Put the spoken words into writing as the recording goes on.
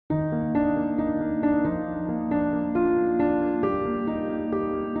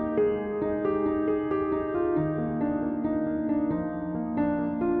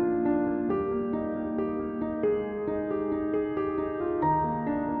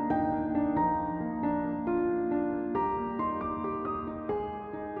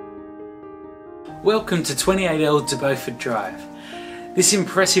Welcome to 28L Debeaufort Drive. This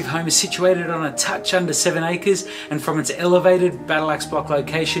impressive home is situated on a touch under 7 acres and from its elevated battle axe block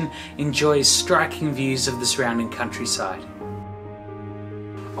location enjoys striking views of the surrounding countryside.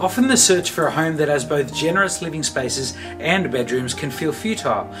 Often the search for a home that has both generous living spaces and bedrooms can feel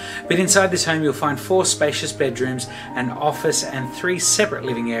futile, but inside this home you'll find 4 spacious bedrooms, an office and 3 separate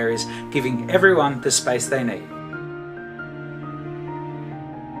living areas, giving everyone the space they need.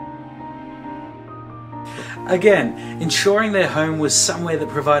 Again, ensuring their home was somewhere that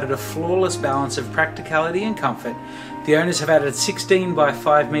provided a flawless balance of practicality and comfort, the owners have added a 16 by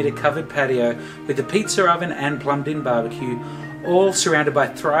 5 metre covered patio with a pizza oven and plumbed-in barbecue, all surrounded by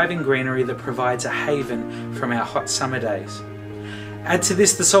thriving greenery that provides a haven from our hot summer days. Add to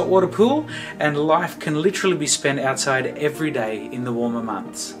this the saltwater pool, and life can literally be spent outside every day in the warmer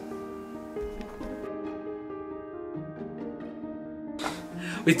months.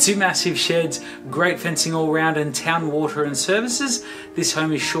 With 2 massive sheds, great fencing all round and town water and services, this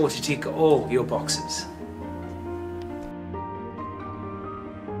home is sure to tick all your boxes.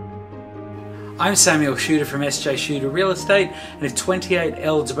 I'm Samuel Shooter from SJ Shooter Real Estate, and if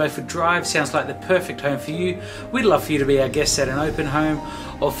 28L Debeaufort Drive sounds like the perfect home for you, we'd love for you to be our guest at an open home,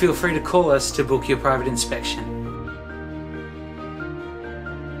 or feel free to call us to book your private inspection.